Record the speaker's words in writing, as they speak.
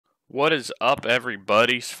What is up,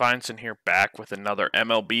 everybody? Sveinson here, back with another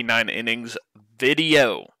MLB 9 innings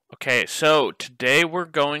video. Okay, so today we're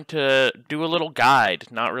going to do a little guide,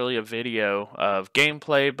 not really a video of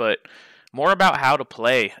gameplay, but more about how to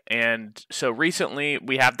play. And so recently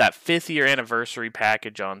we have that 5th year anniversary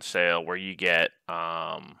package on sale where you get,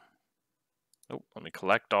 let me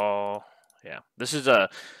collect all. Yeah, this is a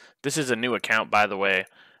new account, by the way.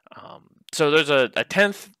 So there's a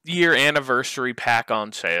 10th year anniversary pack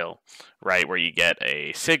on sale, right, where you get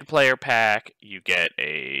a Sig player pack, you get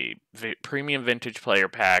a premium vintage player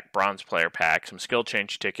pack, bronze player pack, some skill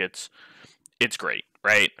change tickets. It's great,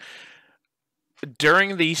 right?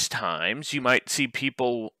 During these times, you might see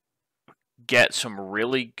people get some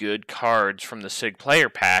really good cards from the Sig player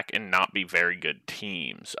pack and not be very good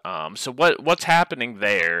teams. So what's happening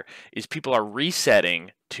there is people are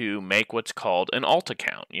resetting to make what's called an alt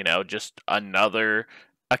account. You know, just another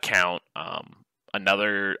account,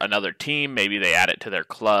 another team. Maybe they add it to their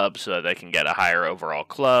club so that they can get a higher overall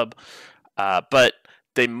club. But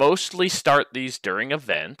they mostly start these during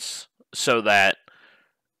events so that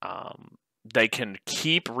they can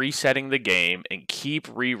keep resetting the game and keep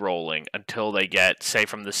re-rolling until they get, say,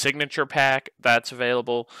 from the signature pack that's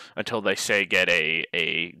available, until they, say, get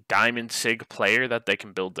a diamond Sig player that they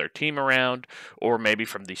can build their team around, or maybe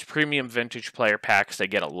from these premium vintage player packs they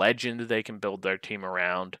get a legend they can build their team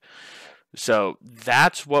around. So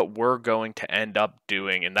that's what we're going to end up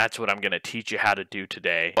doing, and that's what I'm going to teach you how to do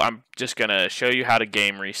today. I'm just going to show you how to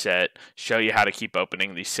game reset, show you how to keep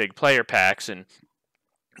opening these Sig player packs, and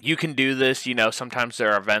you can do this, you know, sometimes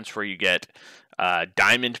there are events where you get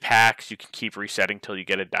diamond packs. You can keep resetting till you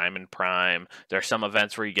get a diamond prime. There are some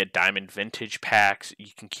events where you get diamond vintage packs. You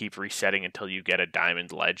can keep resetting until you get a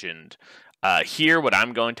diamond legend. Here, what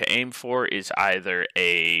I'm going to aim for is either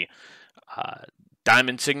a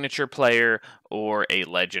diamond signature player or a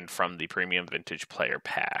legend from the premium vintage player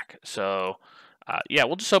pack. So yeah,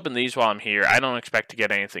 we'll just open these while I'm here. I don't expect to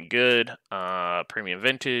get anything good. Premium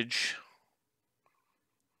vintage.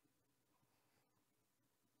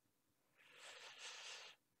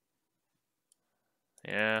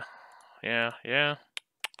 Yeah.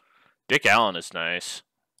 Dick Allen is nice.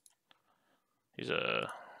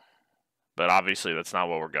 But obviously that's not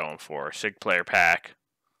what we're going for. Sig player pack.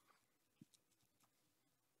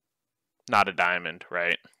 Not a diamond,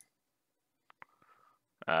 right?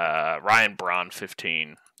 Ryan Braun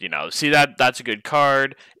 15. You know, see that's a good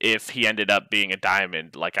card. If he ended up being a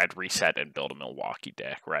diamond, like I'd reset and build a Milwaukee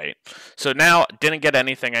deck, right? So now didn't get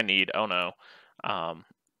anything I need. Oh no.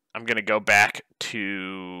 I'm going to go back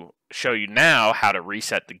to show you now how to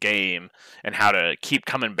reset the game and how to keep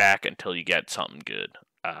coming back until you get something good.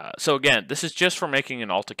 So again, this is just for making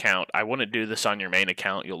an alt account. I wouldn't do this on your main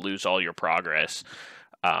account. You'll lose all your progress.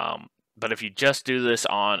 But if you just do this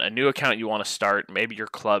on a new account you want to start, maybe your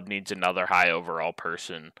club needs another high overall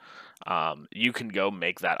person, you can go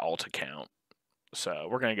make that alt account. So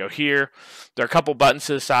we're going to go here. There are a couple buttons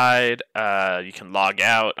to the side. You can log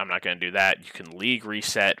out. I'm not going to do that. You can league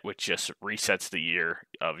reset, which just resets the year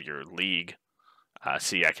of your league.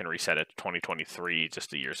 See, I can reset it to 2023,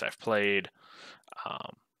 just the years I've played.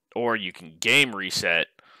 Or you can game reset,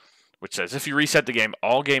 which says if you reset the game,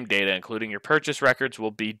 all game data, including your purchase records,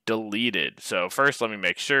 will be deleted. So first, let me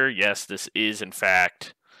make sure, yes, this is in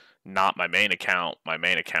fact not my main account. My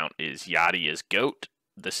main account is Yachty is Goat.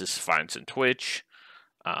 This is Sveinson Twitch.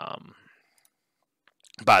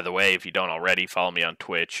 By the way, if you don't already, follow me on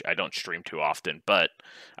Twitch. I don't stream too often, but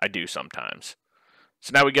I do sometimes.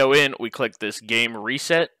 So now we go in, we click this game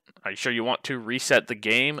reset. Are you sure you want to reset the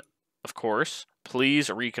game? Of course. Please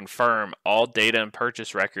reconfirm all data and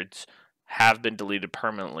purchase records have been deleted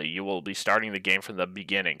permanently. You will be starting the game from the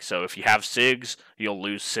beginning. So if you have SIGs, you'll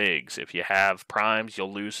lose SIGs. If you have primes,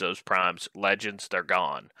 you'll lose those primes. Legends, they're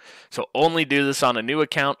gone. So only do this on a new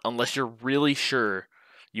account unless you're really sure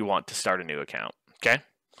you want to start a new account. Okay?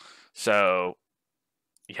 So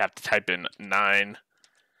you have to type in 9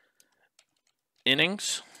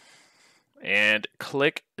 innings and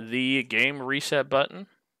click the game reset button.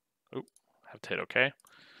 Oop, have to hit OK.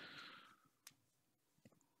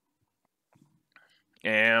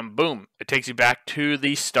 And boom, it takes you back to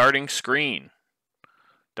the starting screen.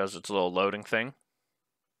 Does its little loading thing.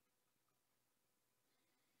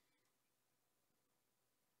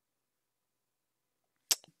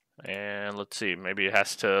 And let's see, maybe it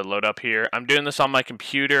has to load up here. I'm doing this on my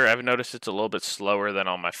computer. I've noticed it's a little bit slower than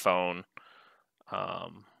on my phone.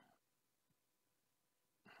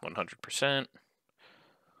 100%.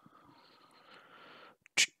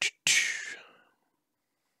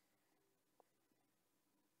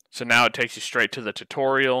 So now it takes you straight to the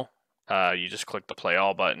tutorial. You just click the play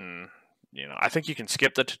all button. You know, I think you can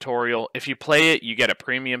skip the tutorial. If you play it, you get a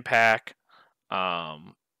premium pack. I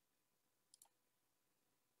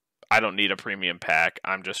don't need a premium pack.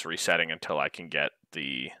 I'm just resetting until I can get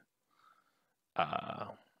the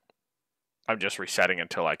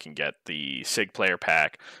Sig player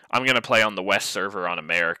pack. I'm going to play on the West server on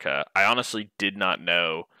America. I honestly did not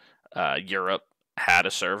know Europe had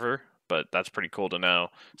a server, but that's pretty cool to know.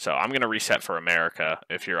 So I'm going to reset for America.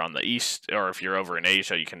 If you're on the East, or if you're over in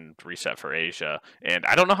Asia, you can reset for Asia. And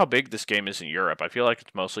I don't know how big this game is in Europe. I feel like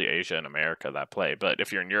it's mostly Asia and America that play. But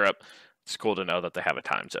if you're in Europe, it's cool to know that they have a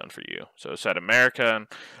time zone for you. So set America.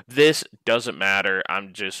 This doesn't matter. I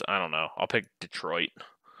don't know. I'll pick Detroit.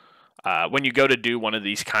 When you go to do one of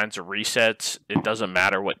these kinds of resets, it doesn't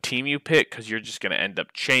matter what team you pick because you're just going to end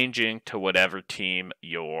up changing to whatever team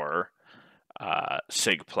your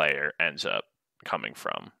Sig player ends up coming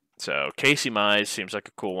from. So Casey Mize seems like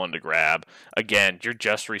a cool one to grab. Again, you're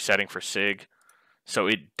just resetting for Sig, so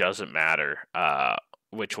it doesn't matter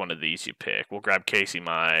which one of these you pick. We'll grab Casey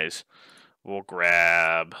Mize. We'll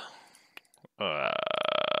grab...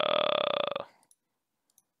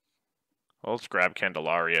 let's grab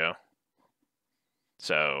Candelario.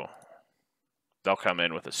 So they'll come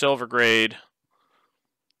in with a silver grade.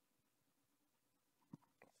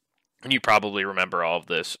 And you probably remember all of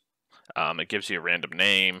this. It gives you a random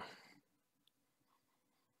name.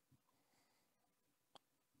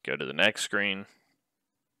 Go to the next screen.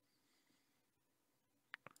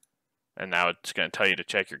 And now it's going to tell you to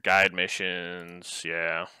check your guide missions.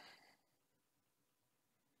 Yeah.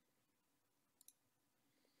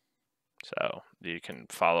 So you can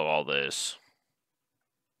follow all this.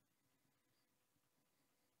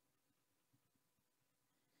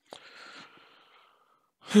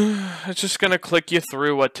 It's just going to click you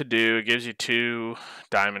through what to do. It gives you 2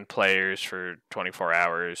 diamond players for 24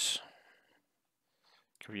 hours.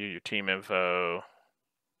 Give you your team info.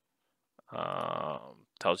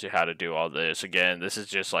 Tells you how to do all this. Again, this is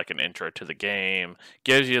just like an intro to the game.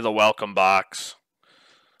 Gives you the welcome box,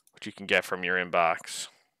 which you can get from your inbox.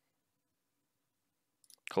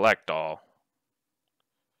 Collect all.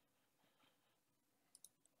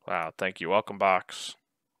 Wow, thank you, welcome box.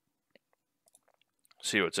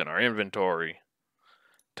 See what's in our inventory.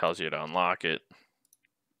 Tells you to unlock it.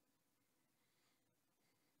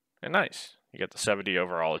 And nice. You get the 70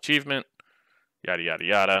 overall achievement. Yada, yada,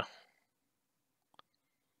 yada.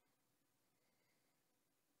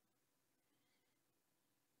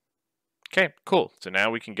 Okay, cool. So now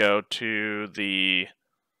we can go to the...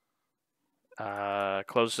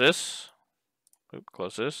 close this.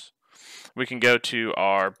 Close this. We can go to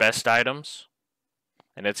our best items.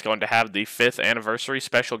 And it's going to have the 5th anniversary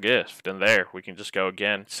special gift. And there, we can just go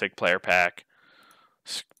again. Sig player pack.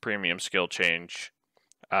 Premium skill change.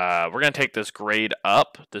 We're going to take this grade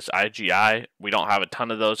up. This IGI. We don't have a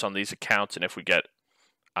ton of those on these accounts. And if we get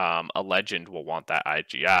a legend, we'll want that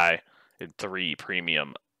IGI. And 3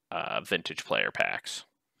 premium vintage player packs.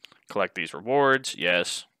 Collect these rewards.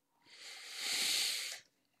 Yes.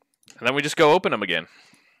 And then we just go open them again.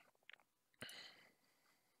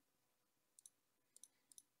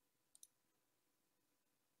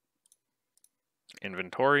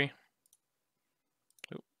 Inventory.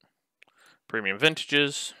 Oop. Premium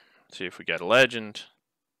vintages. See if we get a legend.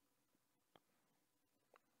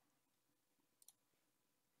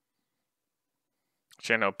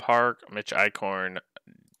 Chano Park, Mitch Eichhorn,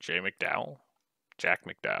 Jack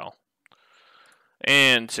McDowell.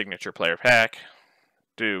 And signature player pack.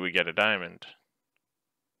 Do we get a diamond?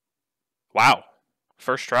 Wow.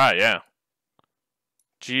 First try, yeah.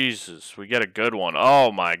 Jesus, we get a good one.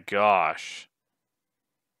 Oh my gosh.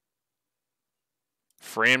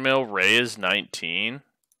 Franmil Reyes 19.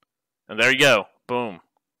 And there you go. Boom.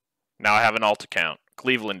 Now I have an alt account.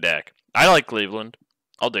 Cleveland deck. I like Cleveland.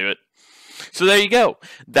 I'll do it. So there you go.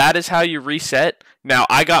 That is how you reset. Now,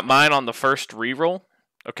 I got mine on the first reroll.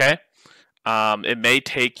 Okay? It may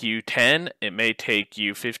take you 10. It may take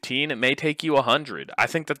you 15. It may take you 100. I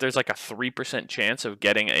think that there's like a 3% chance of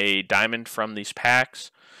getting a diamond from these packs.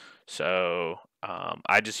 So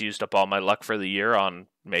I just used up all my luck for the year on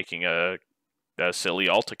making a silly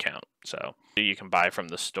alt account. So you can buy from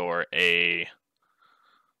the store a...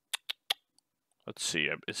 Let's see.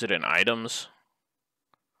 Is it in items?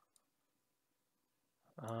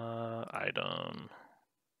 Item...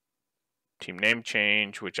 Team name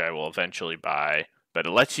change, which I will eventually buy, but it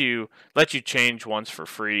lets you change once for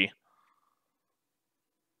free,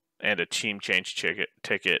 and a team change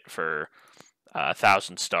ticket for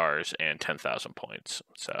 1,000 stars and 10,000 points.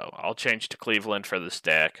 So I'll change to Cleveland for this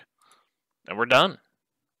deck, and we're done.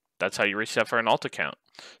 That's how you reset for an alt account.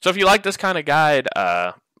 So if you like this kind of guide,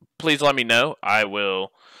 please let me know. I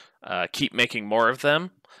will keep making more of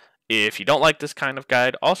them. If you don't like this kind of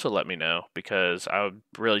guide, also let me know, because I would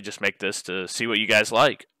really just make this to see what you guys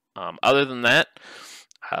like. Other than that,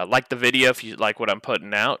 like the video if you like what I'm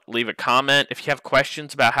putting out. Leave a comment. If you have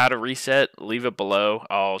questions about how to reset, leave it below.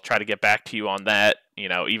 I'll try to get back to you on that. You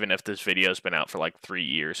know, even if this video's been out for like 3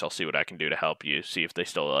 years, I'll see what I can do to help you, see if they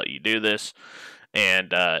still let you do this.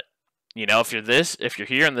 And, you know, if you're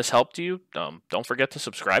here and this helped you, don't forget to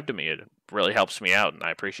subscribe to me. It really helps me out, and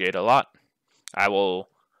I appreciate it a lot. I will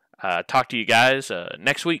talk to you guys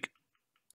next week.